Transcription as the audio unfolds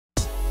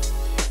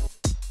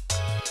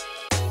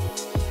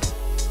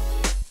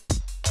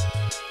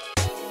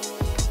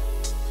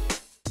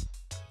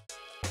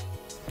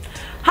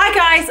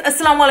Hi guys,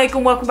 assalamu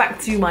alaikum, welcome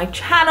back to my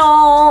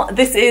channel.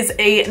 This is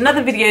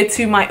another video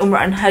to my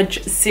Umrah and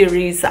Hajj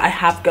series that I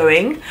have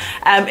going.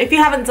 If you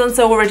haven't done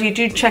so already,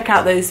 do check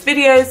out those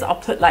videos. I'll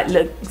put like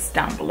links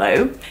down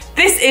below.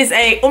 This is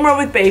a Umrah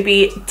with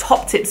baby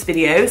top tips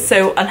video.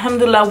 So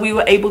alhamdulillah, we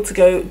were able to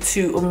go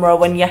to Umrah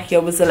when Yahya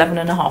was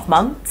 11.5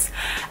 months.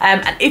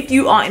 And if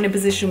you are in a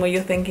position where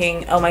you're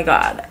thinking, oh my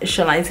God,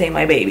 shall I take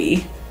my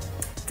baby?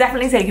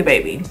 Definitely take your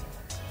baby.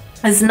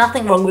 There's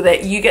nothing wrong with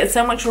it. You get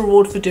so much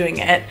reward for doing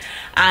it,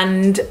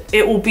 and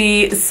it will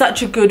be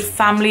such a good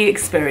family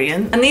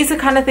experience. And these are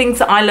kind of things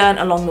that I learned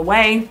along the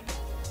way,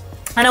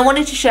 and I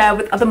wanted to share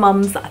with other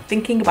mums that are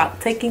thinking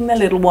about taking their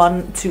little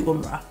one to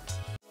Umrah.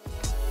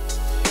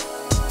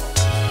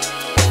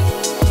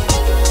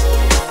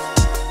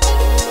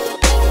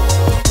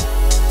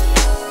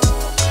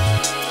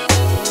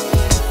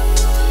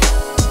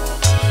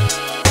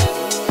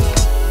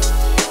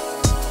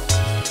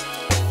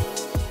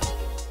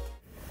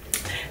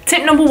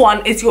 Tip number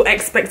one is your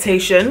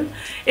expectation.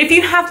 If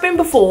you have been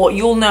before,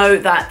 you'll know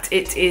that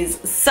it is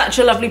such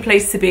a lovely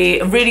place to be,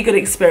 a really good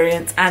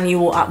experience, and you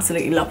will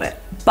absolutely love it.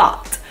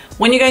 But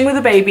when you're going with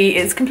a baby,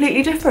 it's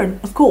completely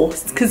different, of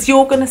course, because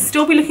you're gonna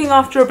still be looking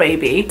after a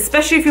baby,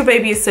 especially if your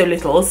baby is so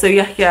little. So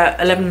Yahya,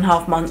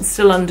 11.5 months,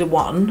 still under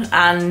 1,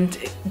 and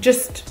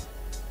just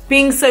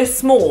being so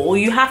small,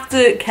 you have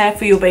to care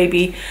for your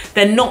baby.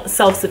 They're not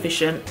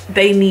self-sufficient.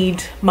 They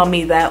need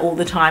mummy there all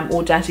the time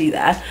or daddy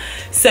there.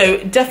 So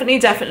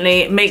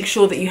definitely make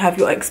sure that you have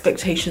your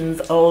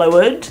expectations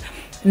lowered.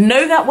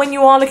 Know that when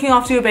you are looking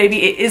after your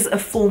baby, it is a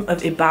form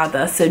of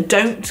ibadah. So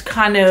don't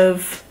kind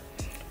of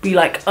be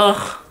like,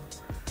 ugh.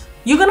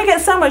 You're gonna get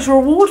so much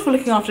reward for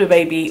looking after a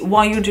baby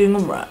while you're doing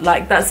Umrah.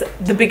 Like, that's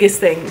the biggest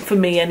thing for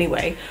me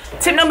anyway.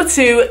 Tip number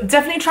two,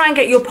 definitely try and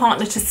get your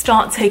partner to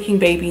start taking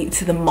baby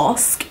to the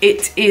mosque.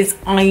 It is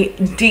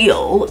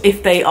ideal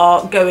if they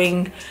are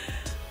going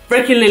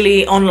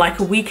regularly on like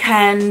a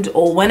weekend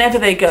or whenever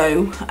they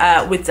go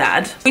with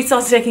dad. We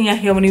started taking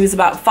Yahya when he was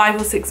about 5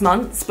 or 6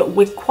 months, but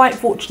we're quite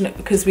fortunate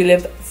because we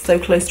live so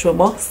close to a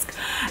mosque.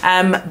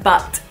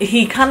 But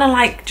he kind of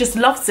like just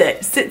loves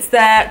it, sits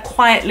there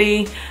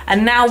quietly,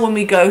 and now when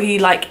we go, he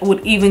like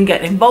would even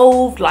get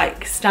involved,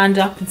 like stand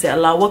up and say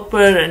Allahu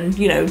Akbar and,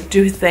 you know,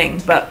 do his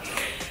thing. But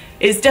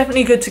it's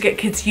definitely good to get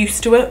kids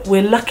used to it.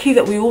 We're lucky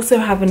that we also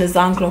have an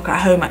azan clock at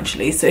home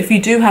actually, so if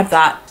you do have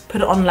that, put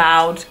it on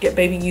loud, get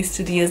baby used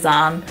to the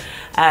azan,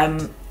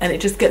 and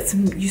it just gets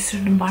them used to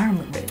an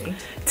environment really.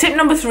 Tip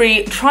number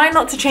three, try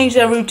not to change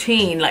their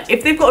routine. Like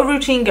if they've got a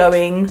routine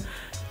going,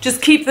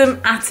 just keep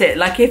them at it.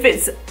 Like if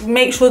it's,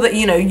 make sure that,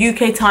 you know,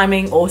 UK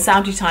timing or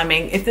Saudi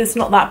timing, if it's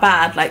not that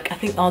bad, like I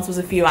think ours was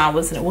a few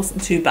hours and it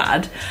wasn't too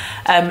bad.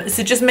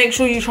 So just make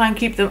sure you try and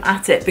keep them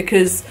at it,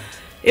 because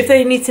if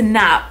they need to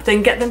nap,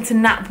 then get them to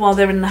nap while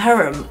they're in the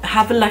haram.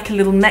 Have like a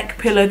little neck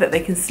pillow that they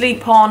can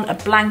sleep on, a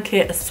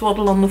blanket, a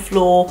swaddle on the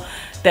floor,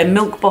 their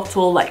milk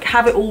bottle, like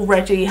have it all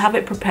ready, have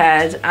it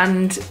prepared,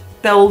 and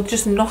they'll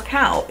just knock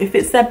out. If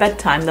it's their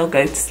bedtime, they'll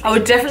go to sleep. I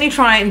would definitely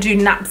try and do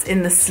naps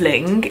in the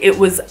sling. It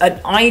was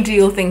an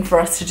ideal thing for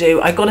us to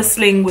do. I got a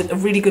sling with a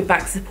really good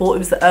back support. It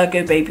was the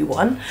Ergo Baby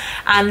one,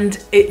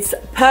 and it's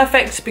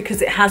perfect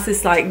because it has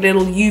this like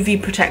little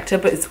UV protector,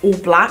 but it's all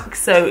black,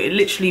 so it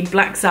literally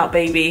blacks out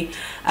baby,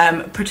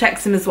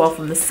 protects him as well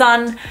from the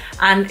sun,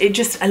 and it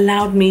just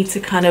allowed me to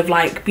kind of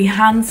like be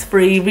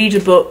hands-free, read a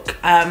book,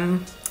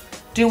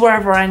 do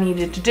whatever I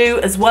needed to do,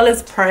 as well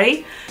as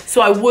pray. So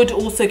I would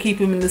also keep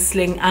him in the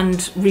sling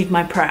and read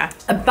my prayer.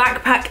 A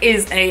backpack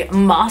is a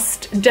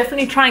must.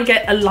 Definitely try and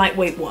get a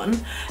lightweight one.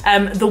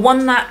 The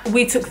one that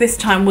we took this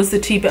time was the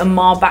Tibet and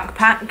Mar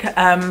backpack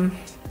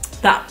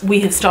that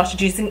we have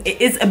started using.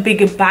 It is a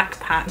bigger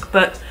backpack,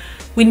 but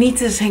we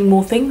needed to take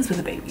more things with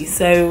the baby,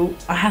 so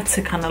I had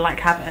to kind of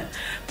like have it.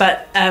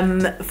 But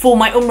for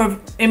my Umrah,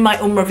 in my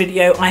Umrah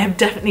video, I have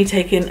definitely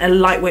taken a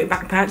lightweight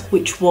backpack,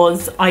 which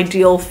was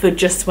ideal for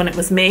just when it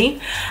was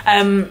me.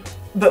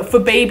 But for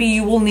baby,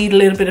 you will need a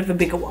little bit of a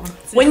bigger one.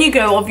 When you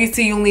go,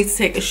 obviously you'll need to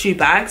take a shoe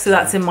bag, so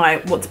that's in my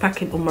what to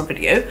pack in Umrah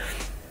video.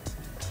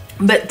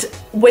 But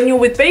when you're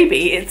with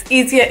baby, it's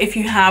easier if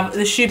you have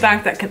the shoe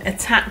bag that can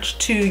attach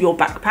to your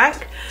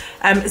backpack.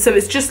 So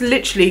it's just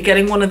literally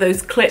getting one of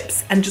those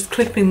clips and just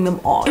clipping them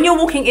on. When you're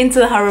walking into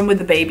the haram with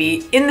the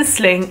baby in the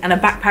sling and a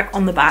backpack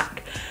on the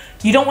back,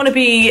 you don't want to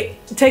be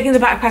taking the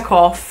backpack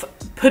off,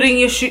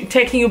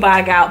 taking your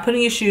bag out,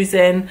 putting your shoes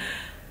in,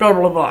 blah,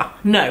 blah, blah.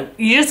 No,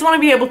 you just want to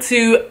be able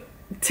to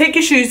take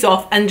your shoes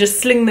off and just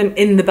sling them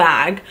in the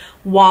bag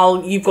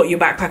while you've got your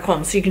backpack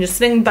on. So you can just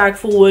sling the bag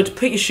forward,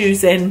 put your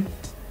shoes in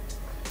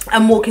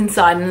and walk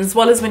inside. And as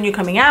well as when you're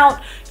coming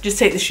out, just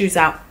take the shoes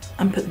out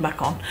and put them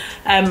back on,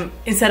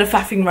 instead of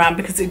faffing around,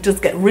 because it does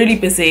get really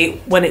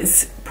busy when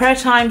it's prayer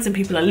times and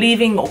people are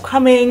leaving or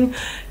coming.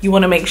 You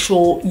want to make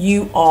sure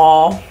you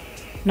are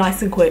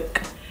nice and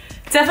quick.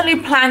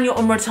 Definitely plan your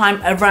Umrah time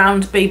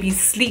around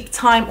baby's sleep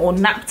time or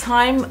nap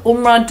time.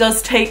 Umrah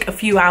does take a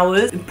few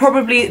hours.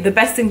 Probably the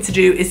best thing to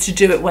do is to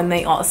do it when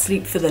they are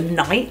asleep for the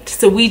night.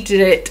 So we did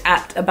it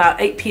at about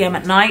 8 p.m.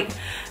 at night.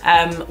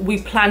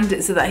 We planned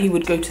it so that he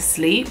would go to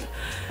sleep.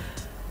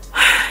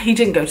 He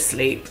didn't go to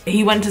sleep.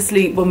 He went to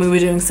sleep when we were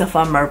doing Safa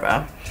and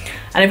Marwa.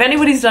 And if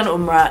anybody's done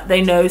Umrah,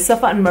 they know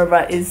Safa and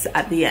Marwa is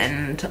at the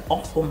end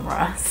of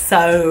Umrah.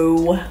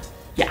 So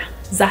yeah,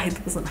 Zahid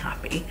wasn't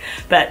happy.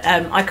 But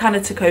I kind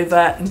of took over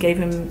and gave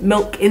him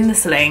milk in the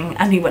sling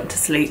and he went to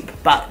sleep.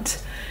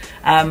 But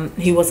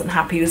he wasn't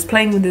happy. He was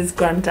playing with his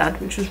granddad,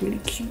 which was really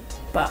cute.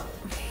 But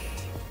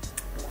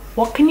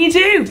what can you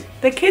do?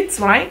 They're kids,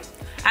 right?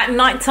 At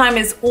night time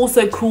it's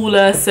also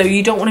cooler, so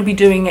you don't want to be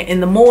doing it in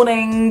the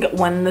morning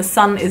when the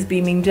sun is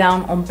beaming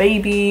down on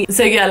baby.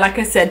 So yeah, like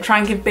I said, try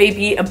and give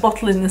baby a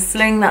bottle in the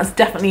sling. That's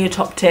definitely a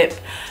top tip.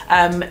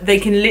 They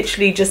can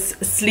literally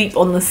just sleep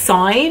on the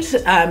side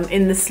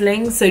in the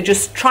sling, so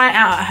just try it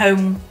out at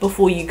home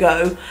before you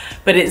go.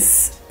 But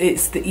it's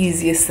the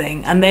easiest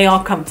thing, and they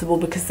are comfortable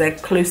because they're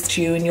close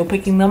to you and you're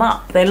picking them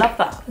up. They love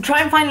that.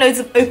 Try and find loads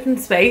of open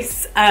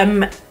space,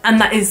 and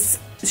that is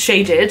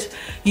shaded.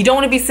 You don't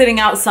want to be sitting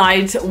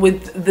outside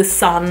with the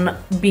sun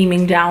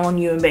beaming down on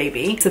you and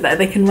baby, so that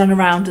they can run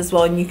around as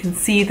well and you can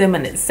see them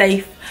and it's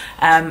safe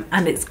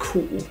and it's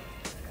cool.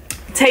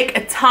 Take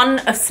a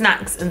ton of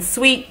snacks and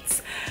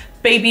sweets.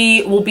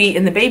 Baby will be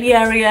in the baby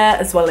area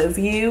as well as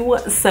you,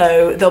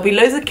 so there'll be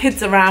loads of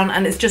kids around,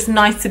 and it's just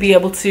nice to be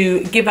able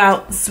to give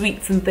out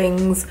sweets and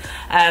things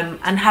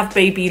and have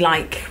baby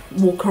like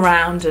walk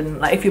around. And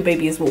like if your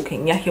baby is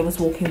walking, Yahya was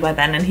walking by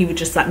then and he would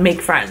just like make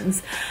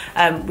friends,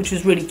 which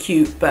was really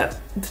cute. But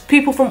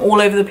people from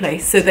all over the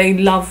place, so they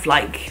love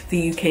like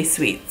the UK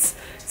sweets.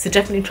 So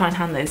definitely try and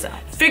hand those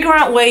out. Figure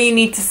out where you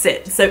need to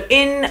sit. So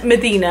in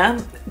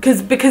Medina,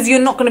 because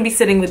you're not going to be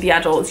sitting with the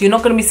adults, you're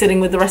not going to be sitting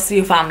with the rest of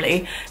your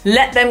family,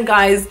 let them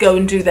guys go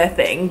and do their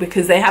thing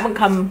because they haven't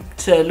come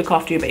to look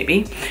after your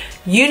baby.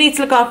 You need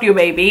to look after your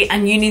baby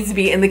and you need to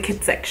be in the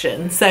kids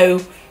section.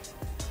 So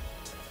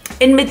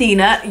in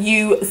Medina,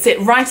 you sit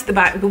right at the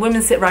back. The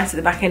women sit right at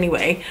the back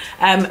anyway.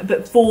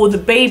 But for the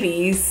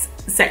babies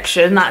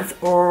section, that's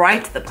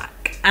right at the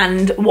back.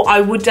 And what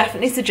I would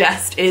definitely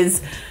suggest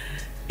is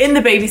in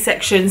the baby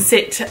section,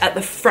 sit at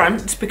the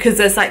front because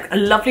there's like a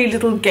lovely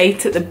little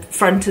gate at the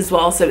front as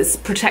well, so it's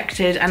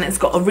protected and it's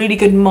got a really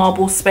good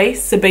marble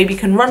space so baby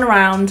can run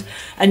around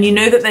and you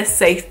know that they're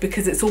safe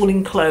because it's all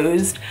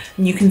enclosed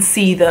and you can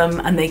see them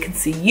and they can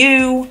see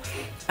you.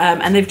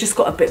 And they've just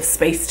got a bit of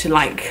space to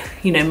like,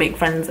 you know, make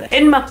friends.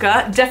 In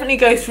Mecca, definitely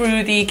go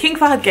through the King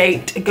Fahd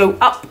gate, go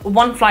up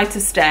one flight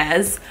of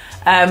stairs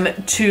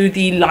to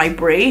the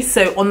library.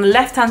 So on the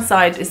left hand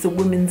side is the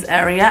women's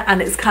area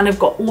and it's kind of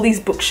got all these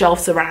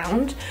bookshelves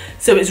around.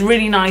 So it's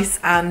really nice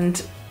and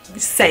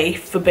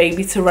safe for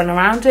baby to run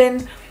around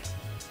in.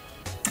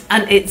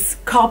 And it's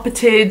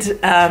carpeted,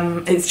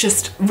 it's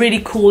just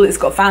really cool. It's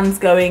got fans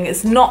going.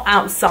 It's not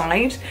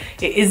outside,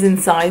 it is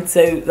inside,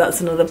 so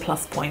that's another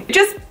plus point. It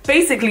just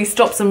basically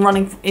stops them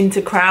running into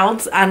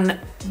crowds and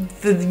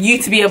for you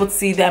to be able to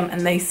see them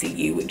and they see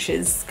you, which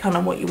is kind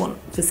of what you want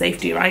for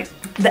safety, right?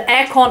 The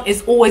aircon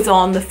is always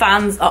on, the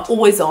fans are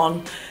always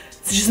on.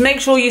 So just make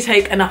sure you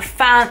take enough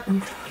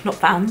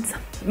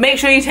make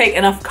sure you take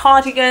enough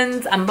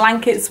cardigans and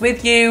blankets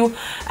with you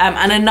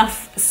and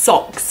enough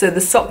socks. So the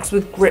socks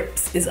with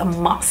grips is a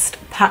must.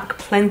 Pack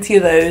plenty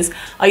of those.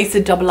 I used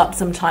to double up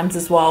sometimes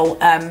as well,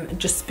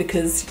 just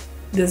because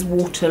there's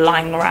water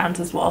lying around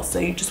as well, so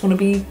you just want to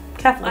be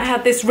careful. I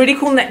had this really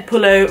cool neck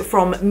pillow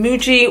from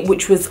Muji,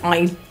 which was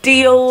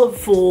ideal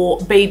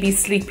for baby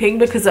sleeping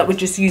because I would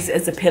just use it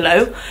as a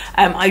pillow.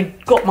 I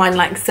got mine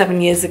like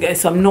 7 years ago,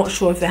 so I'm not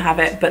sure if they have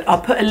it, but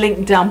I'll put a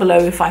link down below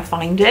if I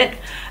find it.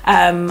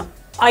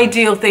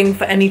 Ideal thing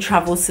for any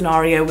travel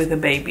scenario with a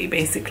baby,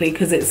 basically,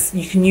 because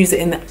you can use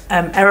it in the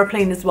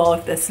aeroplane as well.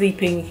 If they're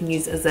sleeping, you can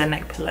use it as their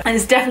neck pillow, and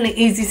it's definitely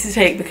easy to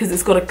take because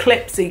it's got a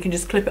clip, so you can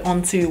just clip it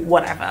onto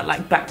whatever,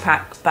 like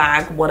backpack,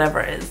 bag, whatever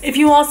it is. If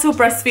you are still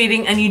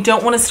breastfeeding and you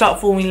don't want to start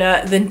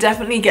formula, then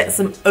definitely get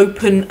some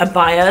open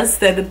abayas.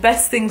 They're the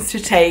best things to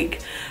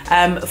take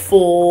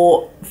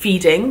for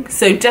feeding,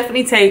 so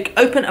definitely take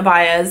open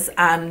abayas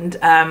and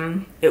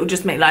it will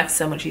just make life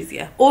so much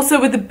easier. Also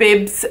with the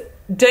bibs,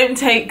 don't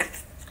take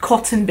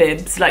cotton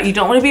bibs. Like, you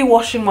don't want to be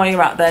washing while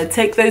you're out there.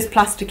 Take those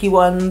plasticky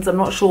ones. I'm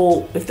not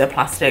sure if they're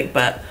plastic,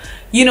 but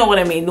you know what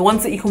I mean. The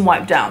ones that you can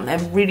wipe down. They're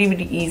really,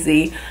 really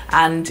easy.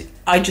 And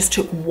I just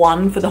took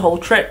one for the whole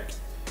trip.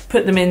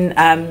 Put them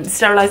in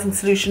sterilizing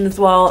solution as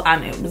well,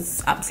 and it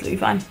was absolutely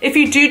fine. If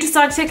you do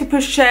decide to take a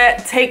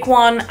pushchair, take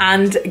one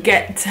and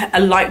get a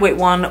lightweight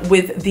one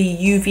with the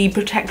UV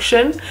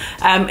protection.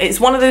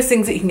 It's one of those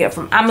things that you can get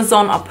from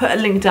Amazon. I'll put a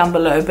link down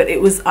below, but it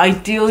was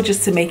ideal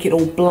just to make it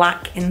all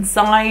black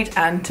inside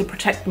and to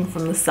protect them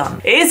from the sun.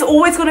 It is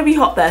always going to be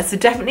hot there, so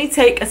definitely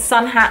take a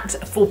sun hat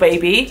for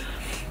baby.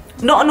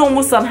 Not a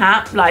normal sun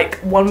hat, like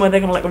one where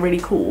they're gonna look really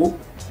cool,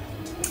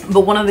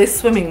 but one of those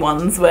swimming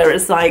ones where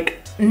it's like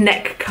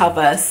neck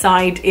cover,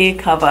 side ear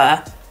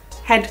cover,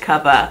 head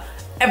cover,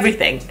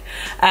 everything.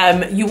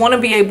 You want to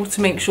be able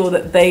to make sure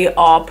that they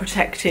are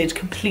protected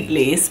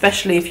completely,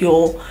 especially if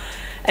you're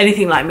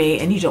anything like me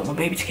and you don't want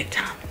baby to get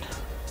tanned.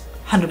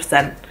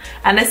 100%.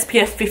 And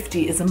SPF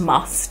 50 is a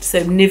must.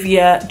 So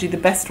Nivea, do the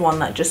best one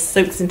that just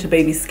soaks into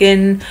baby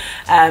skin.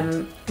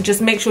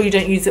 Just make sure you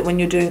don't use it when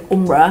you're doing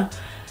Umrah.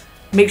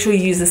 Make sure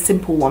you use a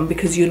simple one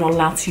because you're not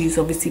allowed to use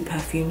obviously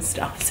perfume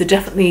stuff. So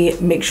definitely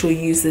make sure you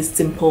use this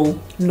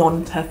simple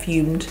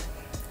non-perfumed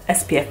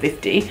SPF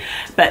 50.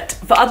 But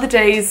for other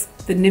days,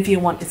 the Nivea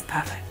one is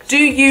perfect. Do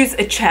use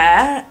a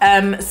chair.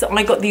 So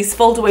I got these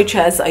fold-away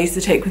chairs that I used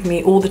to take with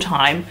me all the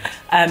time,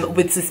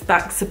 with this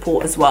back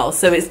support as well.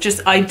 So it's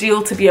just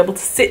ideal to be able to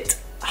sit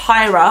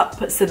higher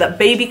up so that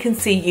baby can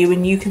see you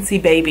and you can see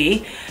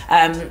baby.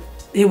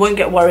 He won't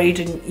get worried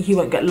and he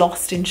won't get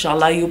lost,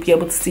 inshallah. You'll be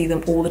able to see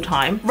them all the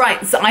time.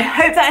 Right, so I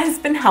hope that has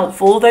been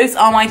helpful. Those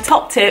are my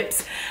top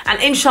tips.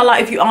 And inshallah,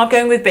 if you are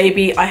going with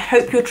baby, I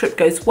hope your trip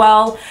goes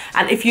well.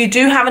 And if you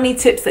do have any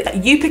tips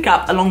that you pick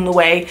up along the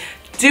way,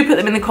 do put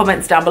them in the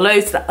comments down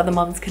below so that other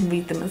mums can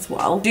read them as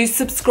well. Do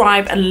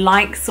subscribe and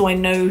like so I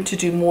know to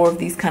do more of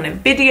these kind of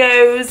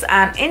videos.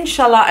 And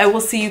inshallah, I will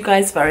see you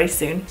guys very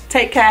soon.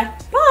 Take care.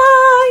 Bye.